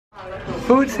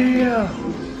Food's here!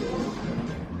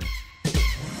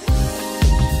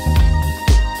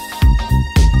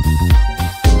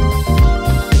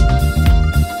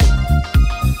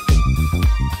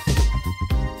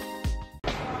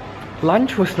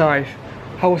 Lunch was nice.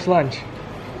 How was lunch?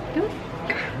 Good.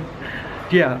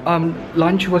 Yeah,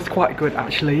 lunch was quite good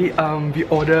actually. We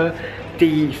ordered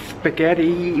the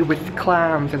spaghetti with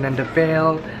clams and then the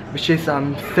veal, which is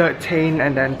 13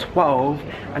 and then 12,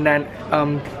 and then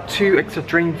 2 extra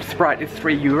drink. Sprite is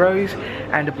 €3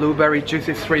 and the blueberry juice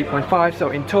is 3.5, so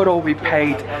in total we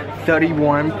paid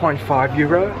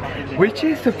 €31.5, which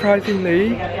is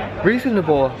surprisingly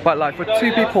reasonable, but like for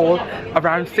 2 people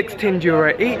around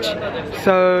 €16 each.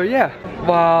 So yeah,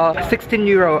 well,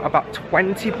 €16, about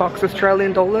 20 bucks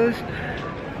Australian dollars.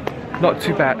 Not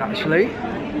too bad actually.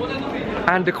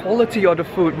 And the quality of the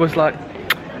food was like,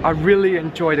 I really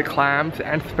enjoy the clams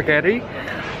and spaghetti.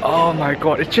 Oh my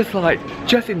god, it's just like,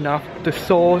 just enough. The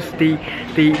sauce, the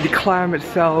clam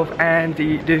itself, and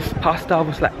this pasta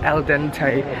was like al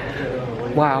dente.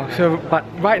 Wow, so, but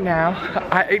right now,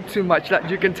 I ate too much, like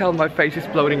you can tell my face is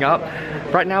bloating up.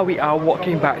 Right now we are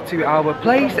walking back to our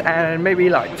place and maybe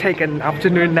like take an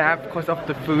afternoon nap because of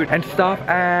the food and stuff,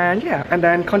 and yeah, and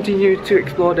then continue to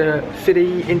explore the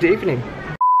city in the evening.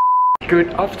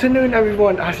 Good afternoon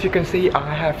everyone. As you can see,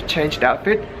 I have changed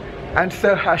outfit and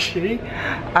so has she,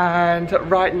 and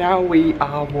right now we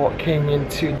are walking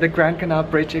into the Grand Canal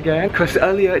Bridge again, because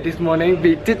earlier this morning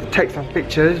we did take some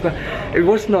pictures but it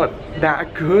was not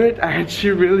that good and she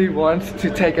really wants to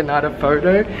take another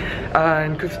photo,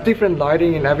 and because different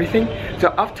lighting and everything.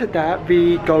 So after that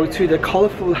we go to the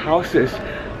colorful houses,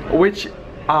 which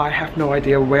I have no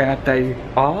idea where they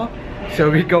are. So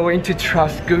we're going to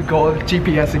trust Google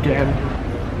GPS again.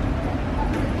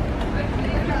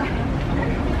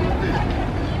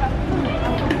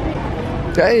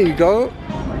 There you go.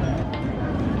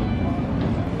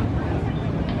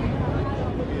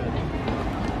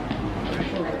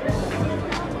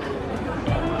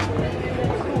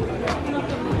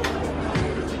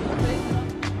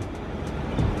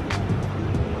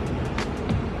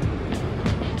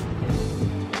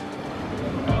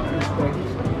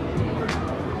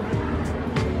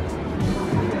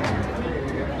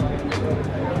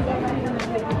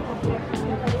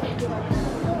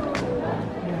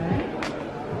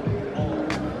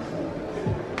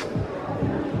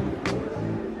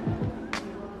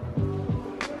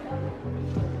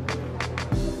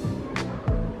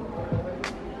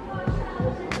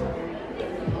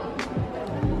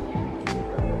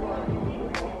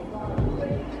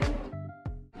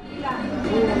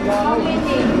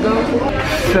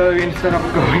 So instead of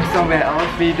going somewhere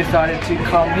else, we decided to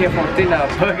come here for dinner,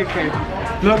 Burger King.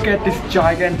 Look at this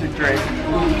gigantic drink.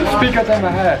 Bigger than my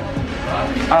head.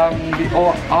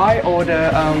 I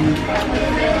ordered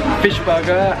fish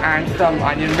burger and some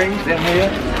onion rings in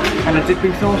here, and a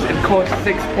dipping sauce. It cost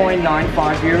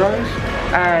 €6.95,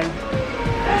 and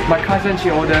my cousin,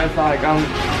 she orders like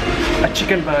a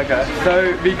chicken burger.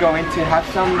 So we're going to have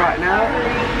some right now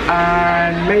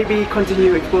and maybe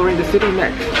continue exploring the city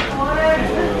next.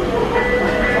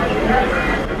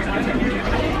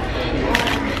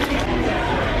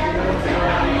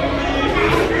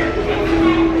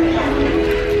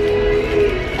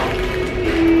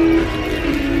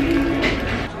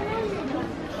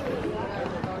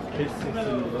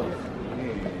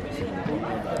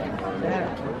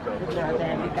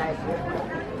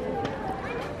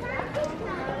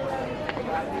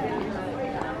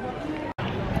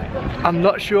 I'm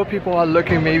not sure people are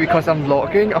looking at me because I'm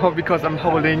vlogging or because I'm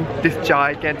holding this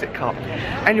gigantic cup.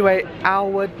 Anyway,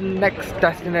 our next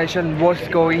destination was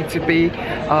going to be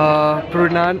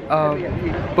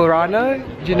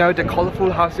Burana, you know, the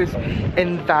colorful houses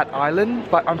in that island,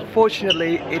 but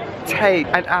unfortunately it takes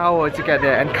an hour to get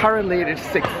there, and currently it is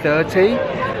 6:30.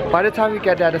 By the time we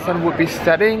get there, the sun would be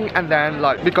setting, and then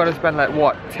like we're gonna spend like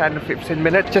what, 10 to 15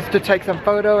 minutes just to take some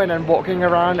photo and then walking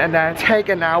around, and then take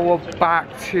an hour back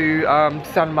to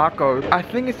San Marco. I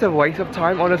think it's a waste of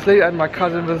time honestly, and my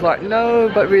cousin was like, no,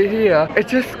 but we're here. It's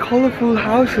just colorful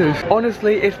houses.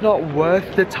 Honestly, it's not worth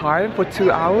the time for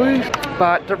 2 hours,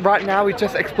 but right now we're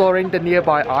just exploring the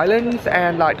nearby islands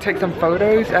and like take some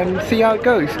photos and see how it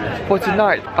goes for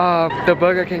tonight. The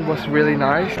Burger King was really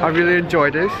nice. I really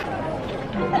enjoyed this.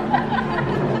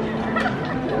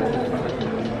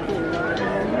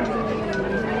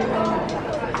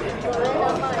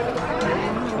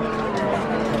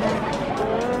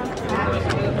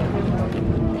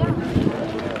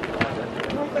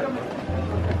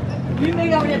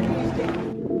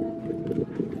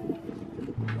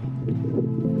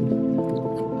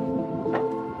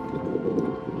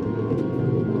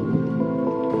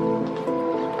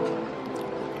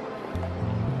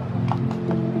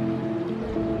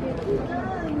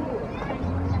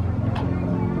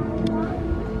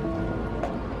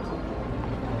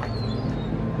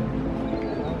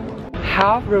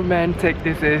 how romantic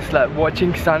this is, like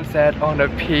watching sunset on a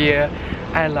pier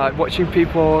and like watching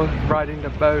people riding the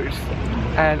boats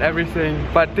and everything.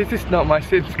 But this is not my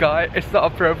sim sky, it's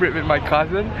not appropriate with my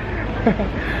cousin.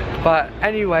 But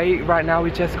anyway, right now we're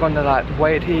just gonna like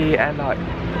wait here and like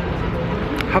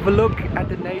have a look at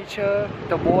the nature,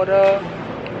 the water.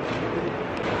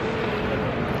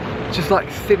 Just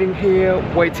like sitting here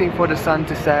waiting for the sun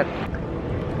to set.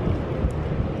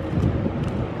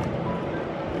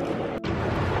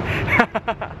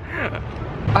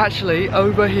 Actually,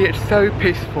 over here it's so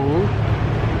peaceful.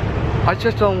 I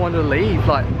just don't want to leave.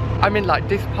 Like, I mean, like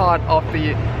this part of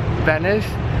the Venice,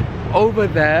 over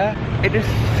there, it is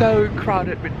so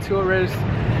crowded with tourists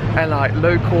and like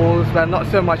locals. Well, not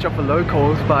so much of the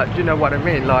locals, but you know what I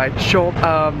mean, like short,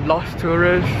 lost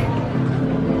tourists.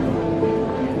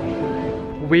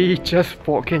 We just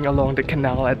walking along the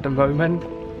canal at the moment.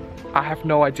 I have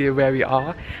no idea where we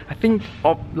are. I think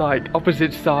like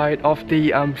opposite side of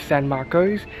the San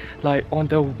Marcos, like on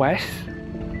the west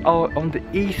or on the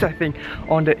east. I think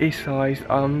on the east side.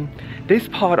 This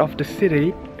part of the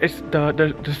city is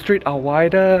the streets are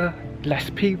wider, less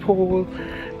people,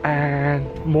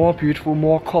 and more beautiful,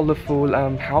 more colorful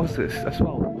houses as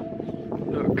well.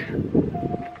 Look.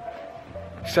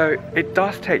 So it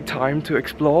does take time to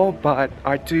explore, but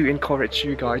I do encourage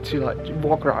you guys to like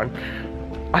walk around.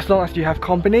 As long as you have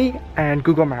company and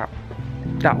Google Map,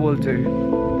 that will do.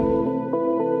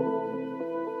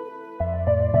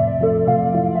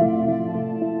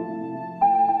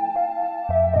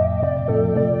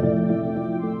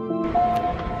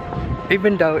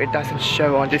 Even though it doesn't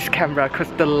show on this camera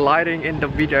because the lighting in the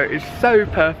video is so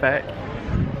perfect,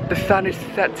 the sun is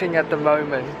setting at the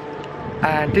moment,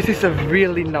 and this is a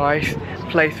really nice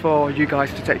place for you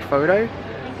guys to take photo.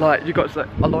 Like you got like,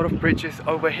 a lot of bridges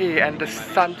over here and the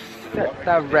sun set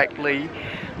directly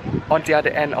on the other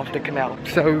end of the canal.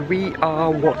 So we are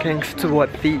walking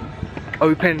toward the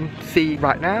open sea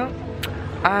right now,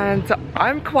 and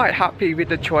I'm quite happy with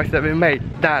the choice that we made,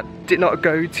 that did not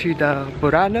go to the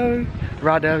Burano,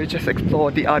 rather we just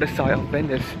explored the other side of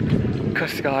Venice.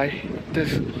 Because guys,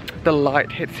 the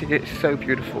light hits here, it's so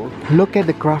beautiful. Look at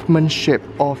the craftsmanship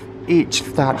of each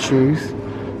statue.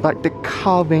 Like the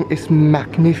carving is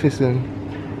magnificent.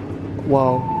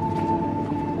 Wow.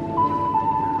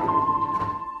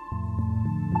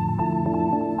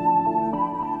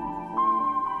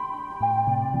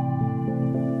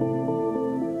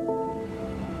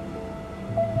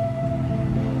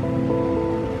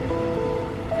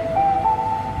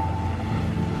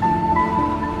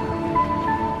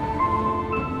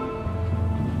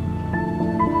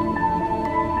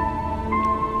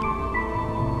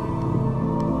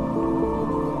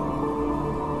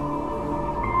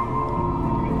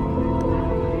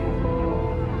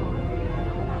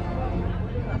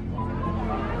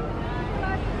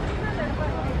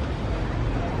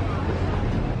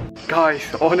 Guys,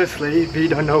 honestly, we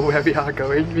don't know where we are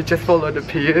going. We just followed the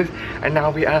piers and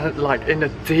now we are like in a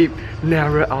deep,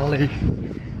 narrow alley.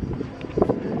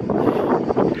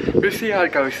 We'll see how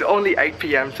it goes. It's only 8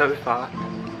 PM so far.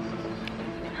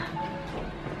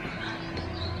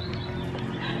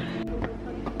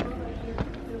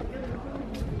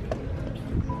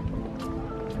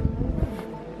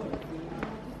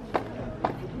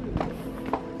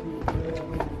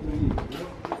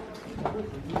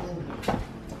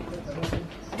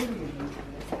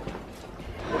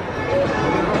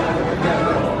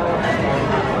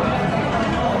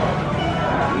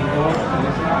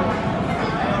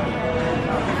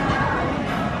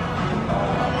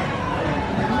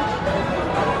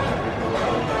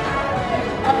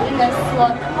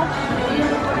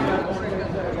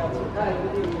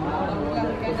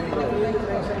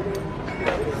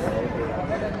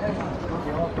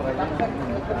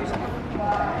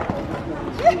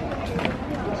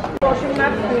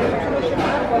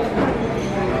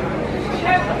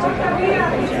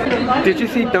 Did you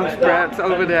see those breads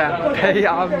over there? They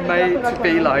are made to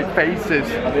be like faces.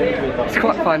 It's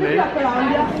quite funny.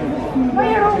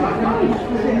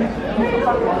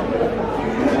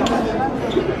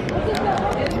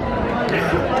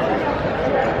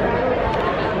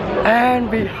 And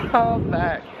we are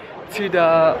back to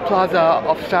the Plaza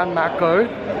of San Marco,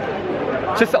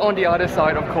 just on the other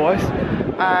side of course.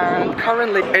 And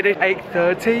currently it is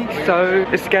 8:30, so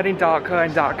it's getting darker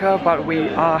and darker, but we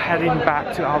are heading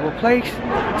back to our place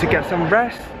to get some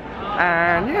rest.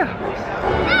 And yeah.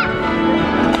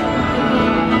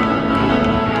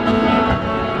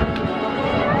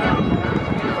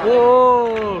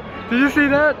 Whoa! Did you see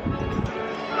that?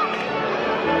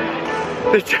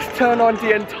 They just turned on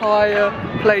the entire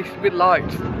place with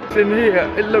lights. In here,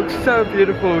 it looks so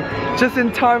beautiful. Just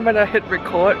in time when I hit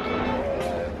record.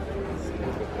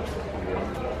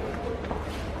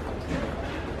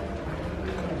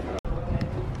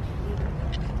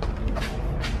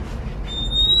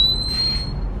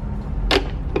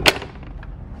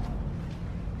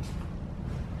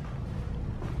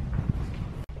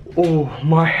 Oh,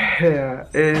 my hair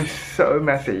is so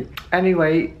messy.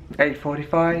 Anyway,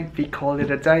 8:45, we call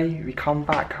it a day. We come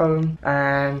back home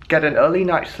and get an early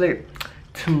night's sleep.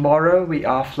 Tomorrow we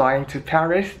are flying to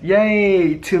Paris.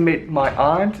 Yay! To meet my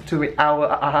aunt, to meet our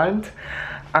aunt.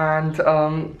 And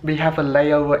we have a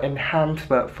layover in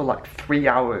Hamburg for like 3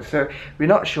 hours. So we're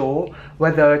not sure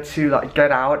whether to like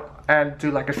get out and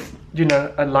do like a, you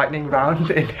know, a lightning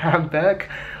round in Hamburg,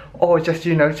 or just,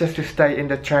 you know, just to stay in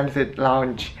the transit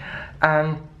lounge.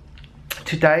 And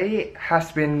today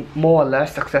has been more or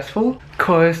less successful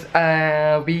because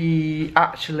we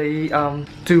actually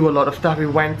do a lot of stuff. We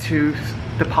went to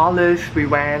the palace, we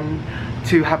went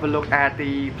to have a look at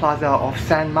the Plaza of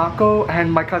San Marco,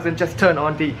 and my cousin just turned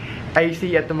on the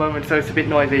AC at the moment, so it's a bit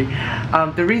noisy.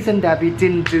 The reason that we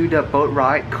didn't do the boat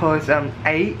ride because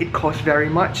A, it costs very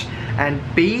much, and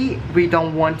B, we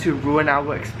don't want to ruin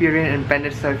our experience in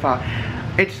Venice so far.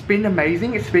 It's been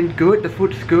amazing, it's been good, the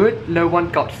food's good, no one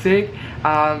got sick,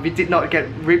 we did not get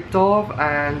ripped off,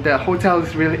 and the hotel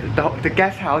is really, the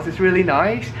guest house is really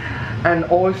nice, and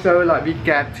also like we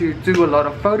get to do a lot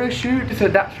of photo shoots, so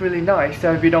that's really nice,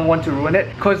 so we don't want to ruin it.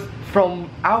 Because from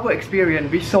our experience,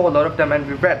 we saw a lot of them and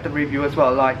we read the review as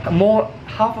well, like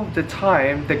half of the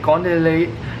time the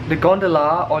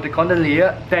gondola or the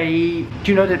gondolier, they,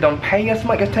 you know, they don't pay as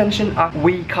much attention as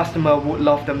we customer would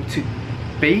love them to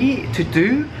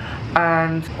do.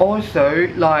 And also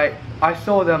like I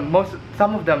saw them,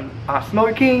 some of them are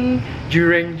smoking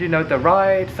during, you know, the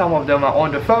ride, some of them are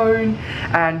on the phone,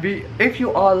 and if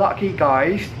you are lucky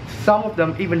guys, some of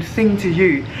them even sing to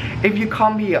you. If you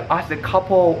come here as a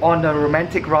couple on a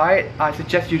romantic ride, I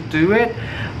suggest you do it.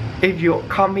 If you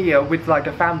come here with like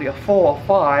a family of 4 or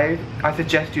 5, I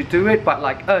suggest you do it. But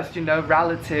like us, you know,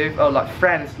 relative or like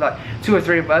friends, like 2 or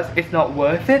 3 of us, it's not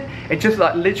worth it. It's just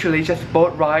like literally just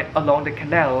boat ride along the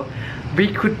canal.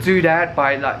 We could do that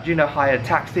by like, you know, hire a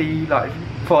taxi like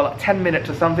for like 10 minutes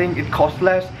or something. It costs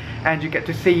less and you get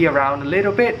to see around a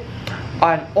little bit.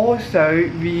 And also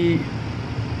we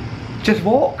just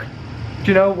walk,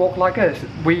 you know, walk like us.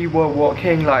 We were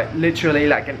walking like literally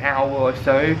like an hour or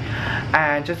so,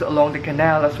 and just along the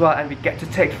canal as well, and we get to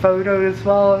take photos as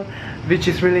well, which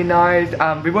is really nice.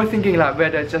 We were thinking like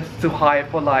whether just to hire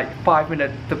for like 5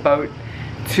 minutes the boat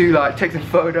to like take some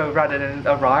photo rather than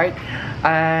a ride.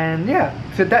 And yeah,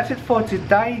 so that's it for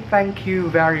today. Thank you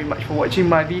very much for watching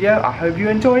my video. I hope you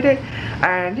enjoyed it,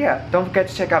 and yeah, don't forget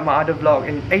to check out my other vlog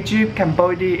in Egypt,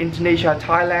 Cambodia, Indonesia,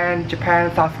 Thailand,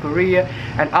 Japan, South Korea,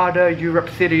 and other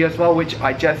Europe cities as well, which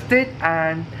I just did.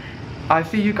 And I'll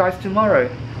see you guys tomorrow.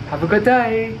 Have a good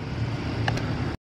day.